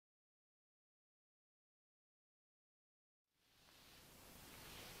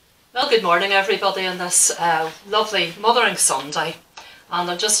Well, good morning everybody on this lovely Mothering Sunday.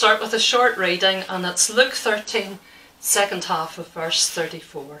 And I'll just start with a short reading, and it's Luke 13, second half of verse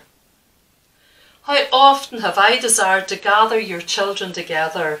 34. How often have I desired to gather your children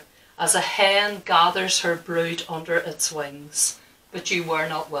together as a hen gathers her brood under its wings, but you were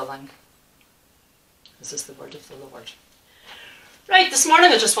not willing. This is the word of the Lord. Right, this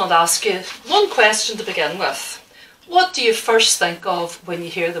morning I just want to ask you one question to begin with. What do you first think of when you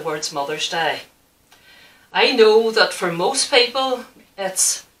hear the words Mother's Day? I know that for most people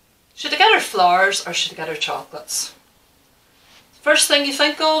it's, should I get her flowers or should I get her chocolates? First thing you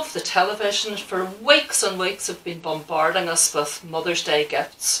think of, the television for weeks and weeks have been bombarding us with Mother's Day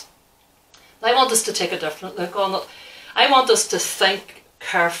gifts. I want us to take a different look on it. I want us to think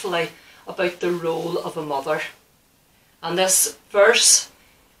carefully about the role of a mother. And this verse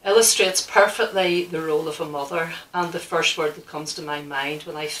illustrates perfectly the role of a mother, and the first word that comes to my mind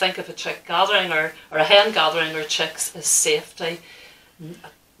when I think of a chick gathering or a hen gathering her chicks is safety,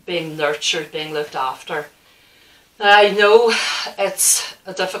 being nurtured, being looked after. Now, I know it's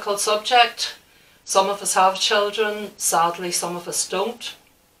a difficult subject. Some of us have children, sadly some of us don't.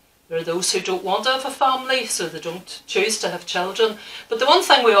 There are those who don't want to have a family, so they don't choose to have children. But the one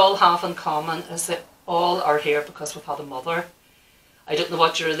thing we all have in common is that all are here because we've had a mother. I don't know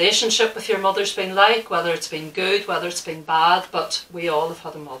what your relationship with your mother's been like, whether it's been good, whether it's been bad, but we all have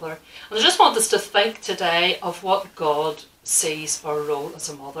had a mother. And I just want us to think today of what God sees our role as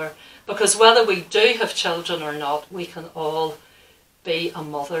a mother. Because whether we do have children or not, we can all be a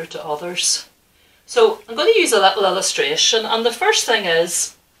mother to others. So I'm going to use a little illustration, and the first thing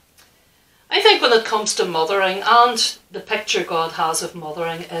is, I think when it comes to mothering, and the picture God has of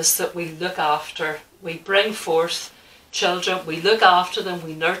mothering is that we look after, we bring forth children, we look after them,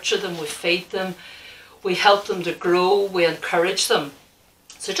 we nurture them, we feed them, we help them to grow, we encourage them.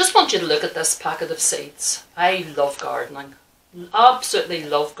 So I just want you to look at this packet of seeds. I love gardening, absolutely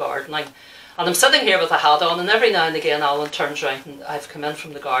love gardening. And I'm sitting here with a hat on, and every now and again Alan turns around, and I've come in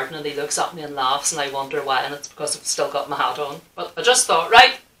from the garden and he looks at me and laughs, and I wonder why, and it's because I've still got my hat on. But I just thought,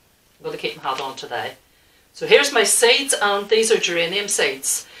 right, I'm going to keep my hat on today. So here's my seeds, and these are geranium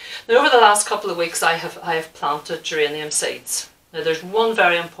seeds. Now, over the last couple of weeks I have planted geranium seeds. Now there's one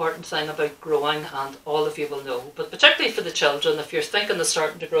very important thing about growing, and all of you will know, but particularly for the children, if you're thinking of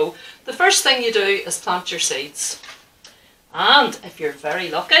starting to grow, the first thing you do is plant your seeds. And if you're very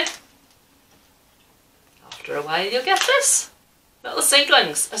lucky, after a while you'll get this. Little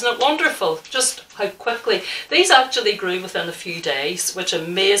seedlings. Isn't it wonderful? Just how quickly. These actually grew within a few days, which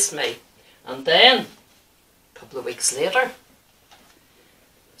amazed me. And then, a couple of weeks later,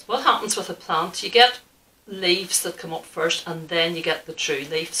 what happens with a plant? You get leaves that come up first, and then you get the true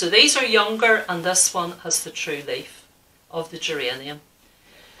leaf. So these are younger, and this one has the true leaf of the geranium.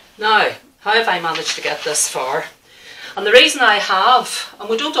 Now, how have I managed to get this far? And the reason I have, and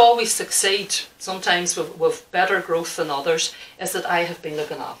we don't always succeed, sometimes with better growth than others, is that I have been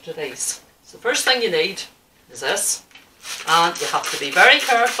looking after these. So the first thing you need is this, and you have to be very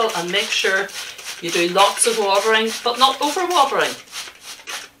careful and make sure you do lots of watering, but not over-watering.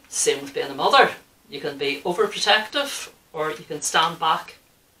 Same with being a mother. You can be overprotective or you can stand back.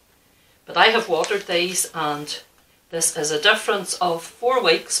 But I have watered these, and this is a difference of 4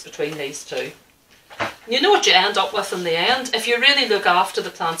 weeks between these two. And you know what you end up with in the end? If you really look after the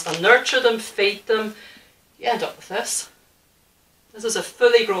plants and nurture them, feed them, you end up with this. This is a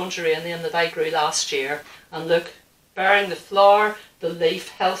fully grown geranium that I grew last year, and look, bearing the flower, the leaf,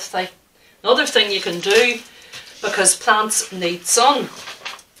 healthy. Another thing you can do, because plants need sun,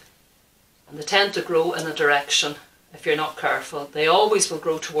 and they tend to grow in a direction if you're not careful. They always will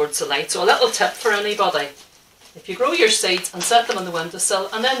grow towards the light. So a little tip for anybody. If you grow your seeds and set them on the windowsill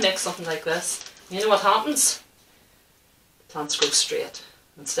and then make something like this, you know what happens? The plants grow straight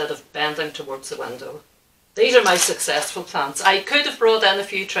instead of bending towards the window. These are my successful plants. I could have brought in a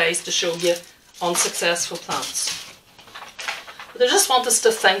few trays to show you unsuccessful plants. But I just want us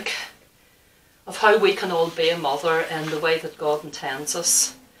to think of how we can all be a mother in the way that God intends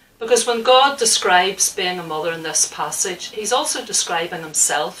us. Because when God describes being a mother in this passage, he's also describing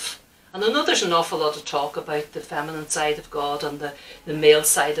himself. And I know there's an awful lot of talk about the feminine side of God and the male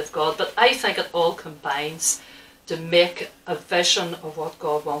side of God, but I think it all combines to make a vision of what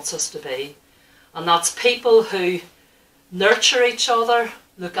God wants us to be. And that's people who nurture each other,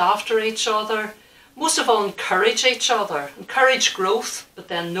 look after each other, most of all encourage each other, encourage growth, but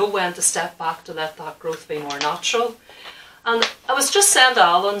then know when to step back to let that growth be more natural. And I was just saying to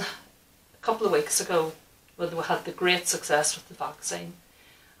Alan a couple of weeks ago when we had the great success with the vaccine,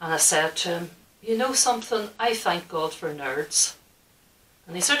 and I said to him, you know something, I thank God for nerds.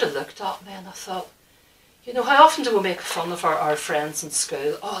 And he sort of looked at me and I thought, you know, how often do we make fun of our friends in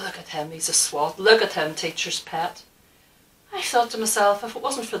school? Oh, look at him, he's a swot. Look at him, teacher's pet. I thought to myself, if it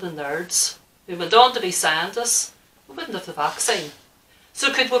wasn't for the nerds who went on to be scientists, we wouldn't have the vaccine.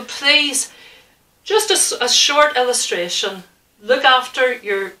 So could we please, just a short illustration, look after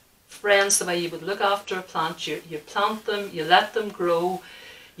your friends the way you would look after a plant. You plant them, you let them grow,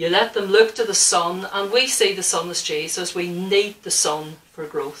 you let them look to the sun, and we see the sun as Jesus. We need the sun for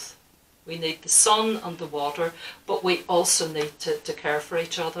growth. We need the sun and the water, but we also need to care for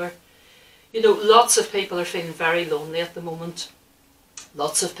each other. You know, lots of people are feeling very lonely at the moment.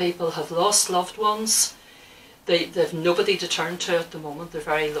 Lots of people have lost loved ones. They've nobody to turn to at the moment. They're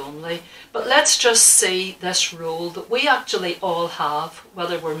very lonely. But let's just see this role that we actually all have,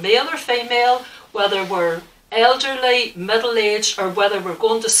 whether we're male or female, whether we're elderly, middle-aged, or whether we're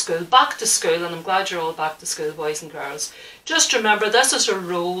going to school, back to school, and I'm glad you're all back to school, boys and girls. Just remember, this is a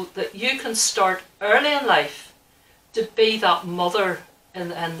role that you can start early in life to be that mother in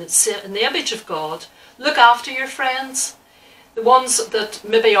the image of God. Look after your friends. The ones that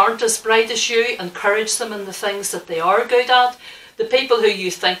maybe aren't as bright as you, encourage them in the things that they are good at. The people who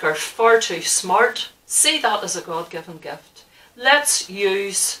you think are far too smart, see that as a God-given gift. Let's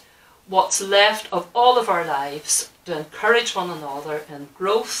use what's left of all of our lives to encourage one another in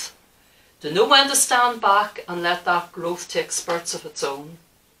growth, to know when to stand back and let that growth take spurts of its own.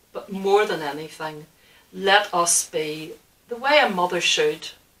 But more than anything, let us be the way a mother should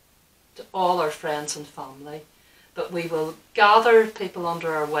to all our friends and family. That we will gather people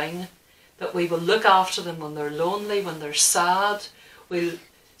under our wing, that we will look after them when they're lonely, when they're sad. We'll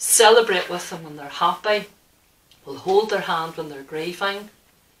celebrate with them when they're happy. We'll hold their hand when they're grieving.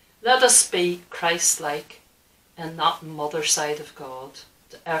 Let us be Christ-like in that mother side of God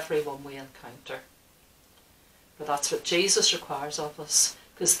to everyone we encounter. For that's what Jesus requires of us,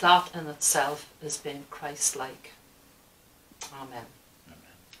 because that in itself is being Christ-like. Amen.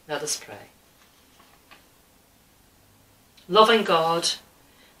 Amen. Let us pray. Loving God,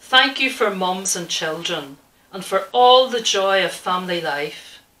 thank you for mums and children and for all the joy of family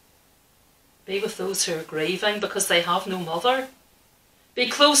life. Be with those who are grieving because they have no mother. Be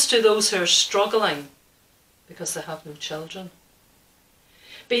close to those who are struggling because they have no children.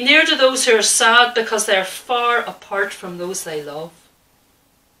 Be near to those who are sad because they are far apart from those they love.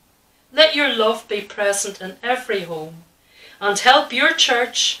 Let your love be present in every home and help your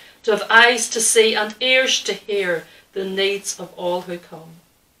church to have eyes to see and ears to hear the needs of all who come.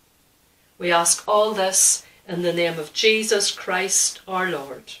 We ask all this in the name of Jesus Christ our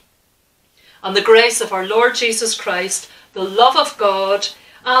Lord. And the grace of our Lord Jesus Christ, the love of God,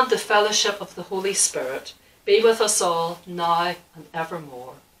 and the fellowship of the Holy Spirit be with us all now and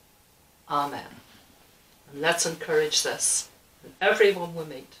evermore. Amen. And let's encourage this in everyone we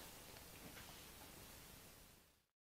meet.